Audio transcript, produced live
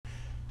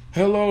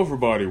Hello,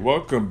 everybody.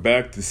 Welcome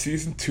back to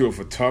season 2 of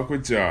A Talk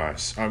with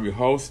Josh. I'm your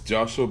host,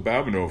 Joshua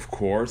Babineau, of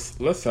course.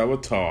 Let's have a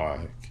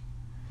talk.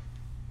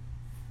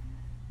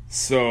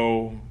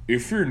 So,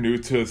 if you're new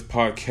to this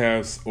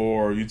podcast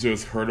or you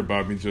just heard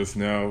about me just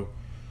now,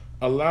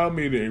 allow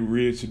me to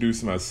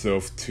reintroduce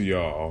myself to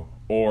y'all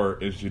or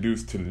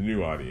introduce to the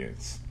new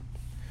audience.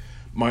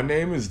 My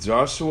name is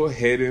Joshua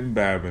Hayden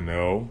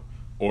Babineau,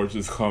 or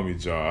just call me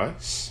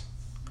Josh.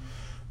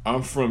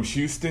 I'm from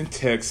Houston,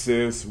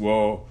 Texas.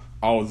 Well,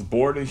 I was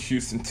born in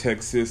Houston,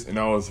 Texas, and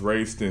I was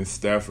raised in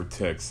Stafford,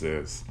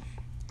 Texas.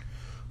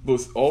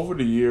 But over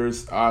the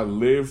years, I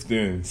lived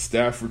in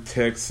Stafford,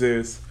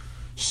 Texas,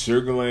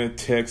 Sugar Land,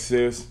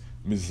 Texas,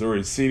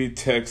 Missouri City,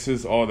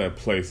 Texas, all that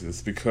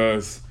places,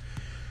 because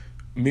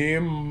me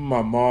and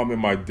my mom and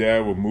my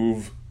dad would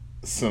move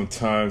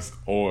sometimes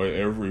or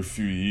every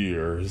few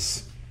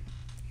years.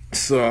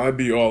 So I'd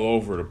be all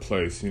over the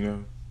place,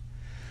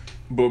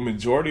 But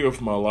majority of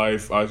my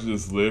life, I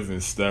just live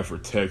in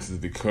Stafford, Texas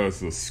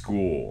because of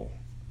school.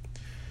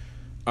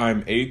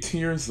 I'm 18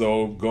 years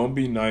old, gonna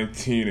be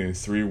 19 in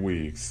 3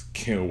 weeks.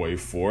 Can't wait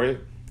for it.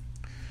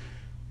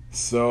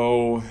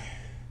 So,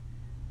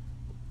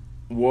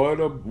 what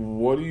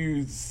do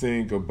you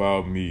think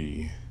about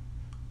me?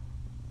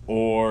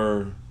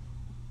 Or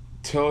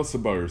tell us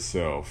about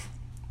yourself.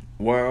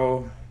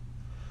 Well,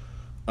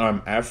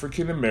 I'm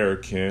African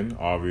American,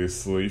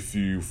 obviously, if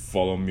you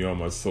follow me on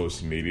my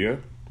social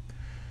media.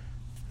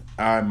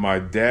 My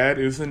dad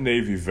is a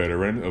Navy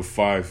veteran of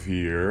 5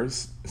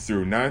 years,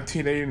 through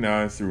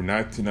 1989 through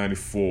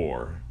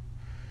 1994.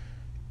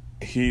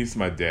 He's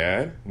my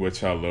dad,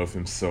 which I love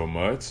him so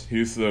much.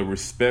 He's a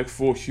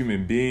respectful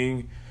human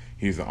being.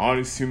 He's an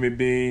honest human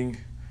being.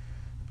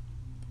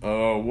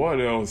 What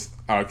else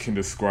I can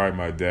describe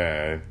my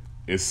dad?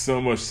 It's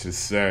so much to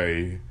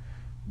say,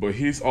 but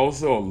he's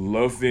also a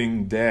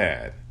loving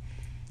dad,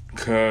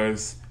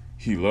 because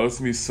he loves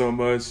me so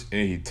much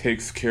and he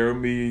takes care of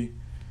me.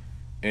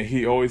 And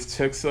he always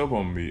checks up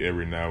on me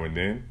every now and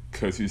then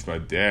because he's my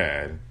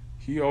dad.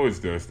 He always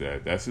does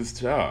that. That's his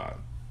job.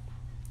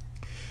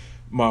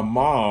 My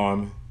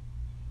mom,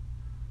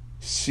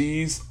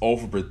 she's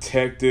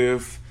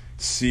overprotective.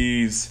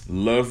 She's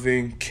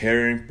loving,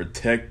 caring,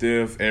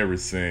 protective,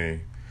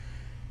 everything.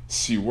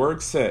 She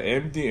works at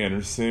MD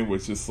Anderson,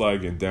 which is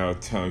like in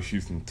downtown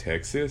Houston,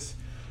 Texas,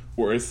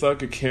 where it's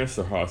like a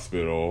cancer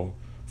hospital.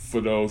 For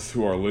those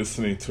who are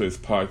listening to this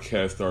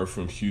podcast are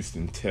from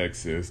Houston,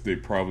 Texas, they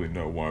probably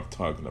know what I'm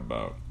talking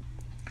about.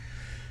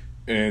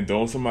 And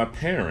those are my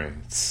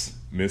parents,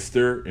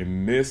 Mr.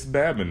 and Miss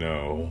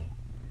Babineau.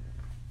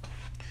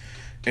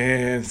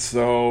 And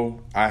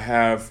so I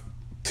have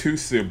 2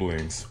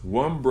 siblings,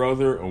 1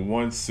 brother and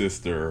 1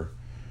 sister,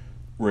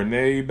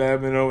 Renee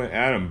Babineau and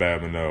Adam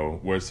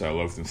Babineau, which I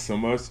love them so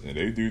much, and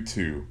they do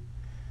too.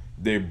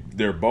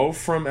 They're both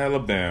from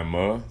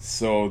Alabama,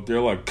 so they're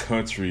like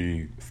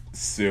country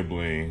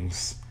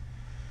siblings.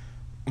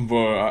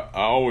 But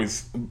I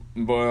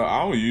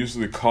don't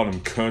usually call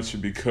them country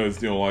because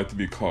they don't like to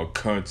be called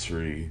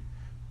country.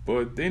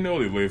 But they know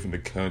they live in the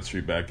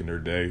country back in their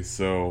day,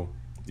 so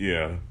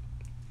yeah.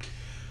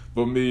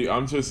 But me,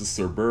 I'm just a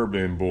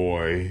suburban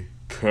boy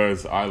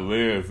because I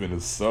live in the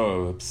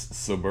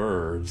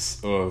suburbs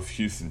of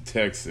Houston,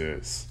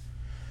 Texas.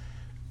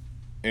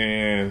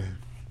 And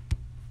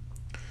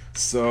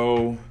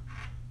so,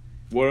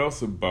 what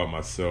else about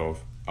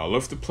myself? I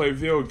love to play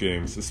video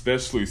games,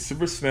 especially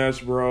Super Smash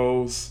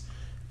Bros.,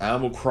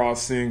 Animal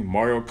Crossing,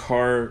 Mario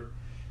Kart,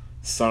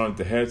 Sonic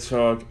the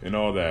Hedgehog, and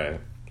all that.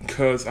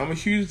 Because I'm a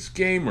huge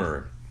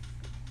gamer.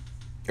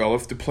 I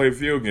love to play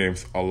video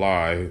games a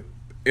lot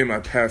in my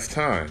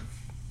pastime.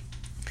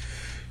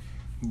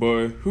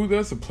 But who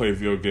doesn't play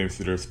video games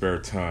in their spare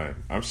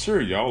time? I'm sure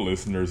y'all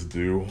listeners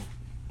do.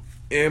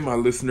 And my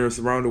listeners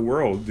around the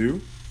world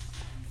do.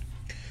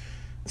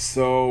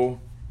 So,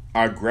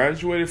 I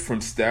graduated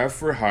from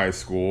Stafford High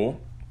School,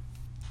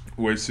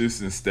 which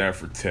is in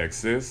Stafford,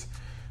 Texas.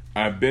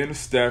 I've been to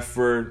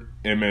Stafford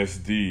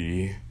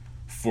MSD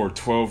for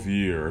 12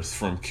 years,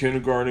 from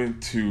kindergarten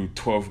to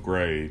 12th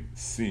grade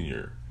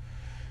senior.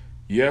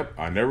 Yep,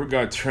 I never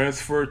got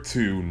transferred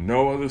to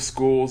no other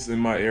schools in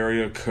my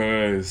area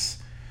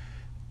because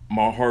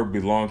my heart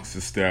belongs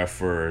to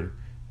Stafford.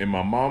 And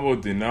my mama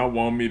did not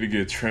want me to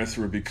get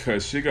transferred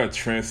because she got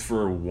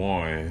transferred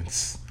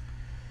once.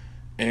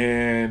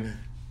 And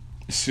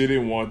she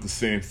didn't want the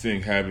same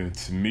thing happen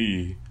to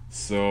me,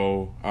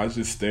 so I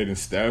just stayed in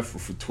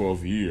Stafford for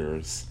 12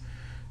 years.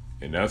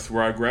 And that's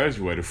where I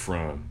graduated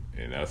from,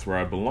 and that's where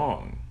I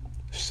belong.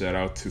 Shout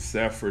out to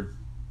Stafford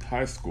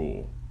High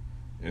School,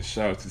 and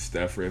shout out to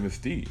Stafford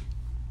MSD.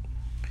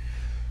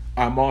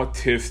 I'm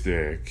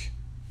autistic.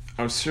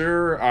 I'm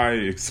sure I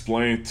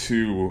explained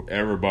to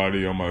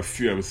everybody on my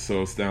few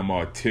episodes that I'm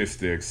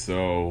autistic,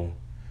 so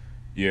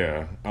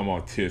yeah, I'm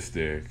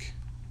autistic.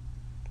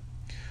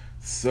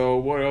 So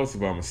what else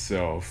about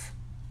myself?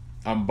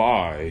 I'm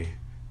bi.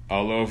 I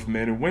love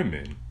men and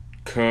women.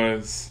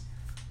 Because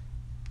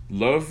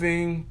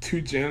loving 2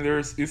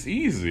 genders is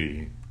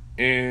easy.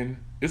 And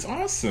it's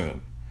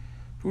awesome.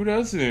 Who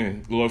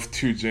doesn't love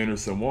two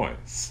genders at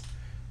once?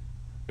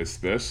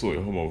 Especially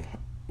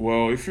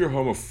Well, if you're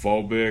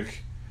homophobic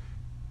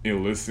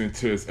and listening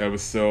to this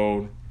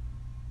episode,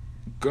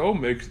 go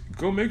make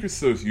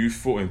yourself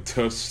useful and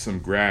touch some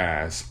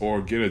grass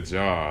or get a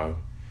job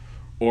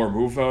or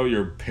move out of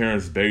your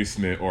parents'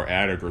 basement or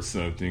attic or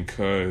something,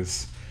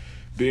 cause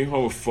being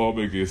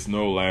homophobic is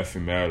no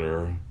laughing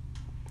matter.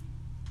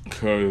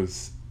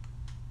 Cause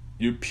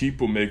you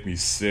people make me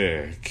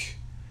sick.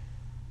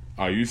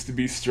 I used to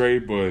be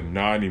straight, but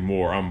not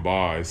anymore. I'm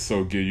bi,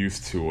 so get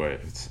used to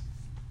it.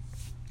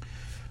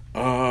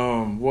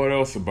 What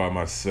else about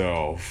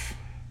myself?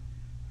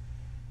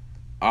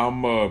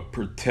 I'm a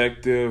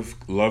protective,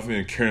 loving,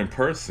 and caring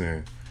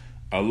person.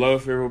 I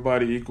love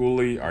everybody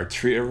equally. I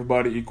treat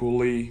everybody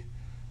equally.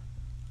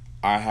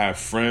 I have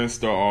friends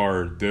that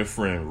are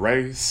different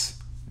race,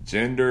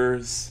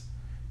 genders,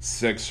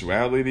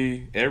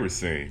 sexuality,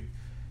 everything.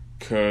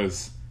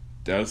 Cause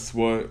that's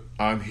what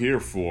I'm here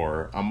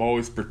for. I'm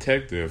always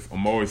protective.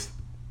 I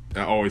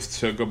always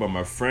check up on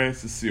my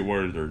friends to see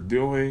what they're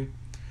doing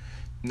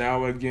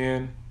now and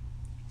again,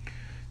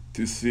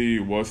 to see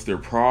what's their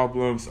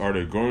problems. Are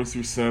they going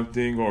through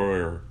something?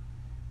 Or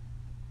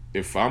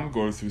if I'm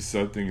going through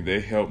something, they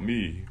help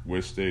me,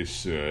 which they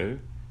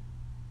should.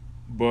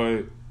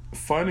 But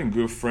finding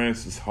good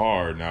friends is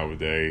hard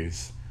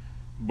nowadays.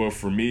 But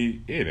for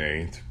me, it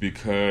ain't,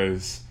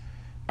 because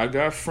I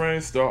got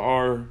friends that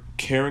are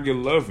caring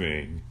and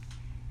loving,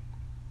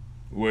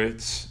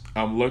 which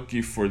I'm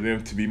lucky for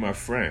them to be my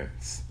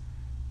friends.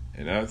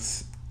 And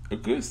that's a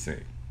good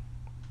thing.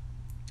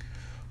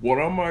 What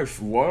are my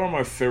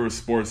favorite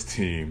sports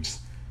teams?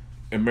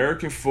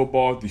 American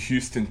football, the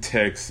Houston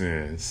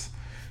Texans.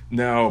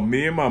 Now,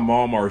 me and my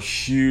mom are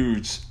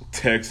huge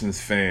Texans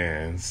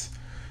fans.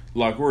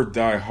 Like, we're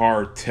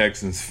die-hard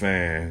Texans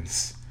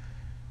fans.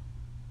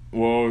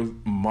 Well,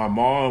 my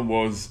mom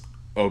was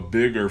a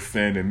bigger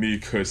fan than me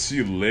because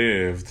she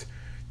lived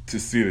to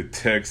see the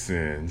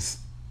Texans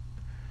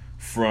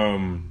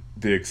from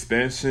the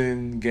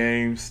expansion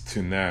games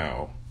to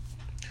now.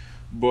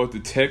 But the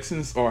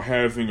Texans are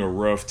having a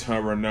rough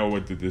time right now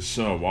with the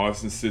Deshaun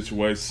Watson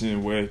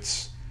situation,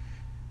 which,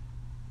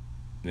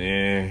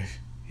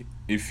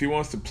 if he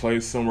wants to play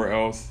somewhere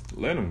else,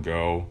 let him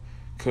go.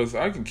 Because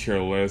I can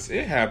care less.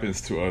 It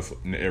happens to us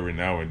every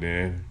now and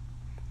then.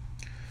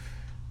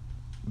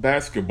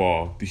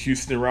 Basketball, the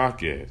Houston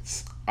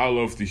Rockets. I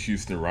love the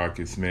Houston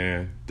Rockets,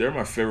 man. They're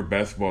my favorite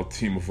basketball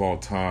team of all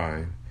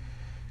time.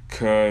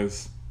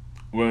 Because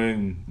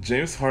when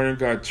James Harden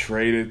got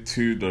traded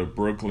to the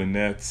Brooklyn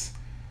Nets,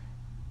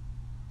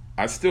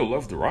 I still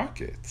love the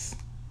Rockets.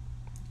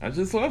 I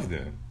just love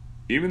them.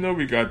 Even though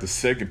we got the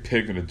second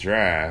pick in the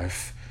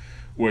draft,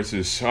 which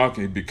is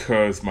shocking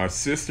because my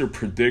sister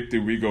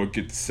predicted we gonna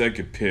get the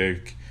second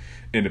pick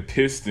and the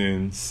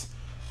Pistons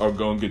are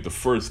gonna get the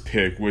first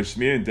pick, which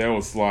me and Dad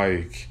was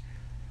like,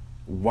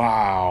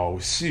 wow,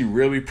 she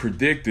really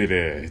predicted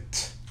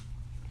it.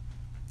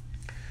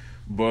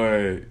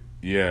 But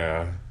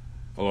yeah,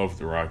 I love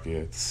the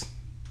Rockets.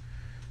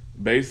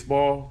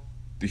 Baseball,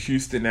 the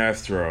Houston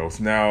Astros.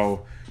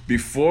 Now,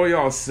 before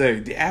y'all say,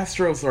 the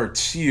Astros are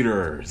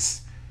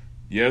cheaters.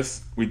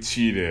 Yes, we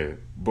cheated,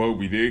 but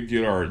we did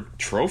get our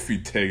trophy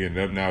taken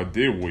up now,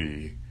 did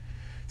we?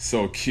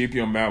 So keep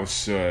your mouth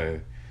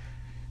shut.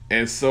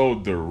 And so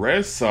the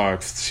Red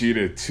Sox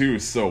cheated too,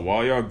 so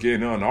while y'all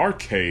getting on our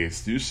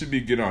case, you should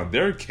be getting on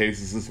their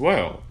cases as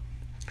well.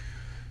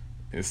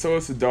 And so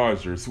it's the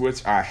Dodgers,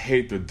 which I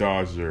hate the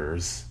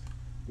Dodgers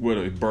with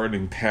a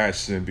burning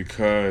passion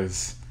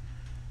because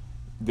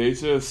they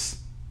just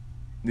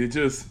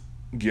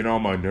get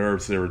on my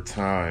nerves every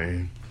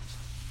time.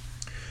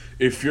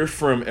 If you're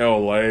from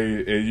LA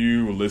and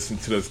you listen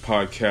to this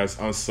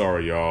podcast, I'm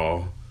sorry,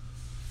 y'all.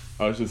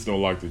 I just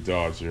don't like the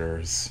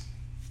Dodgers.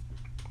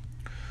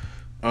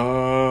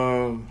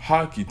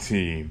 Hockey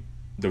team,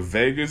 the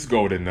Vegas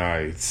Golden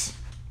Knights.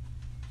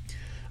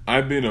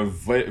 I've been a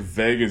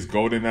Vegas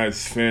Golden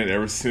Knights fan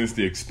ever since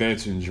the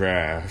expansion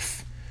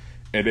draft,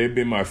 and they've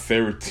been my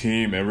favorite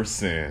team ever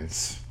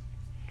since.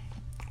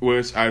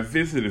 Which I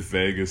visited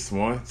Vegas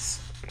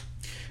once,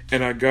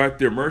 and I got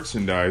their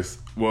merchandise.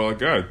 Well, I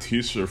got a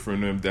t-shirt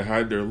from them that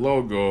had their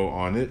logo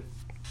on it.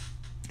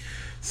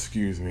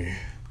 Excuse me.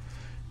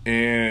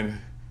 And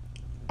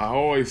I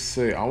always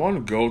say, I want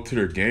to go to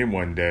their game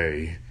one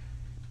day.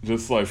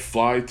 Just like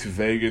fly to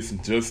Vegas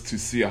just to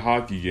see a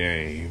hockey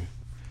game.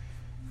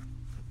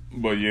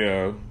 But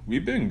yeah,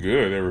 we've been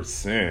good ever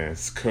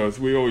since. Because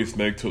we always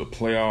make to the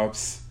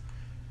playoffs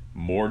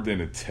more than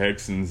the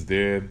Texans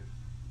did.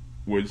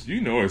 Which you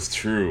know is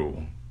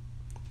true.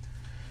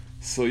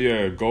 So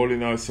yeah, Golden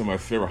Knights are my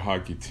favorite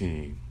hockey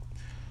team.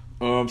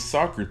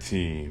 Soccer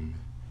team,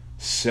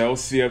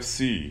 Chelsea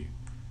FC.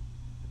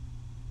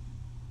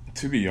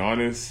 To be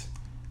honest,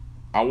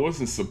 I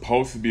wasn't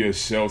supposed to be a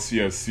Chelsea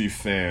FC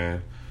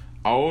fan.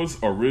 I was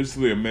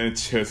originally a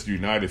Manchester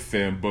United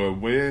fan, but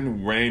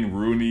when Wayne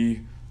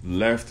Rooney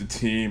left the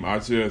team, I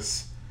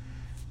just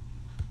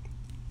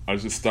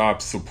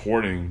stopped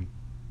supporting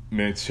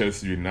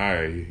Manchester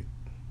United.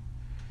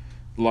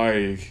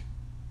 Like,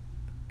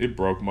 it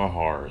broke my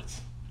heart.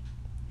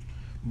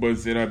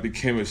 But then I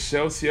became a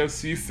Chelsea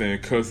FC fan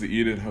because of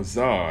Eden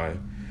Hazard.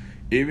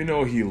 Even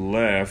though he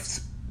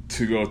left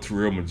to go to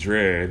Real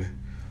Madrid,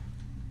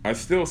 I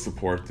still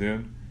support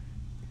them.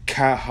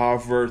 Kai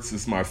Havertz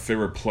is my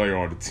favorite player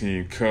on the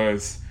team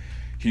because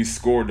he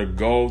scored a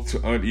goal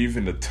to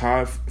uneven the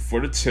tie for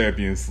the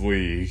Champions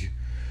League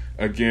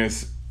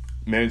against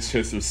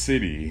Manchester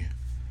City,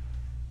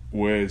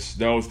 which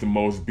that was the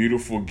most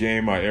beautiful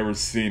game I ever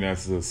seen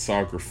as a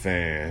soccer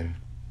fan.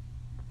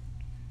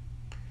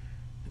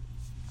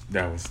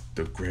 That was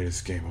the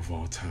greatest game of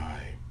all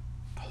time.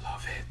 I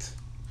love it.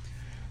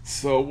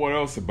 So what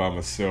else about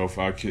myself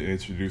I can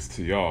introduce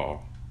to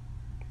y'all?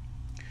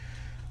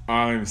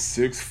 I'm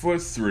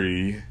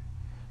 6'3".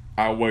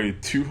 I weigh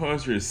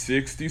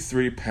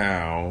 263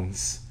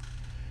 pounds.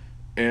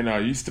 And I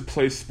used to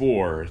play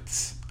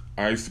sports.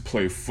 I used to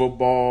play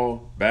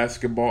football,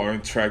 basketball,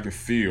 and track and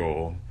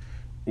field,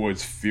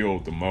 which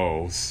filled the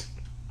most.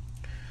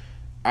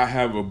 I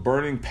have a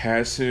burning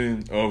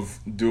passion of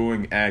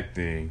doing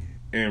acting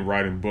and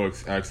writing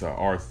books as an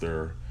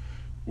author,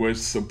 which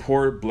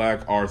support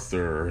black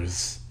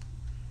authors,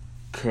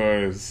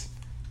 because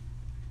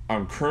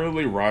I'm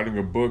currently writing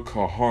a book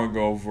called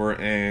Hungover,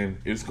 and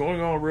it's going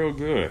on real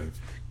good.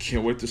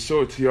 Can't wait to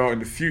show it to y'all in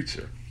the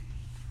future.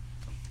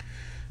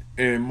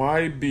 It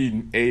might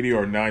be 80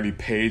 or 90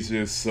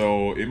 pages,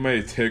 so it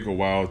may take a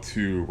while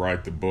to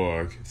write the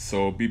book,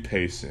 so be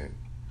patient.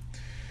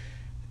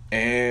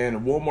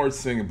 And one more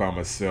thing about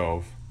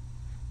myself.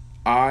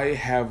 I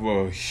have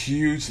a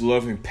huge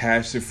loving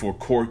passion for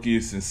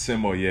corgis and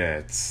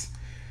Samoyeds.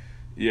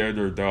 Yeah,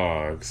 they're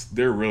dogs.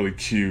 They're really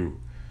cute.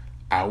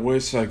 I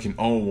wish I can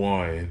own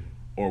one,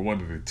 or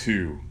one of the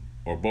two,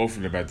 or both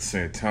of them at the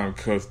same time,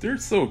 because they're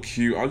so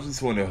cute. I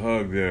just want to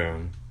hug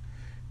them.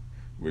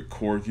 With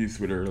corgis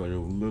with their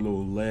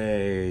little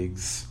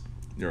legs,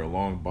 their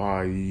long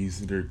bodies,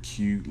 and their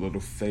cute little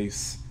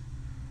face.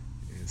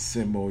 And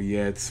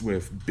Samoyeds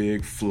with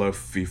big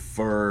fluffy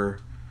fur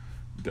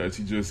that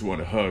you just want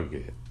to hug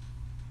it.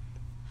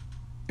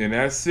 And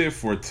that's it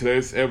for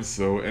today's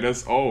episode. And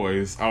as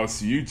always, I'll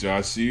see you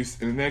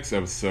Joshies in the next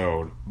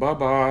episode.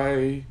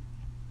 Bye-bye.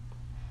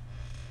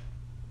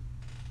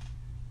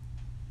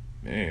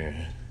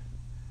 Man,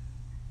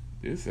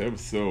 this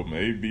episode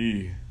may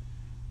be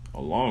a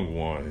long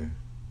one,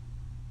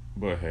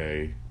 but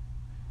hey,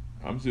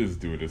 I'm just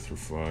doing this for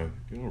fun.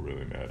 It don't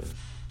really matter.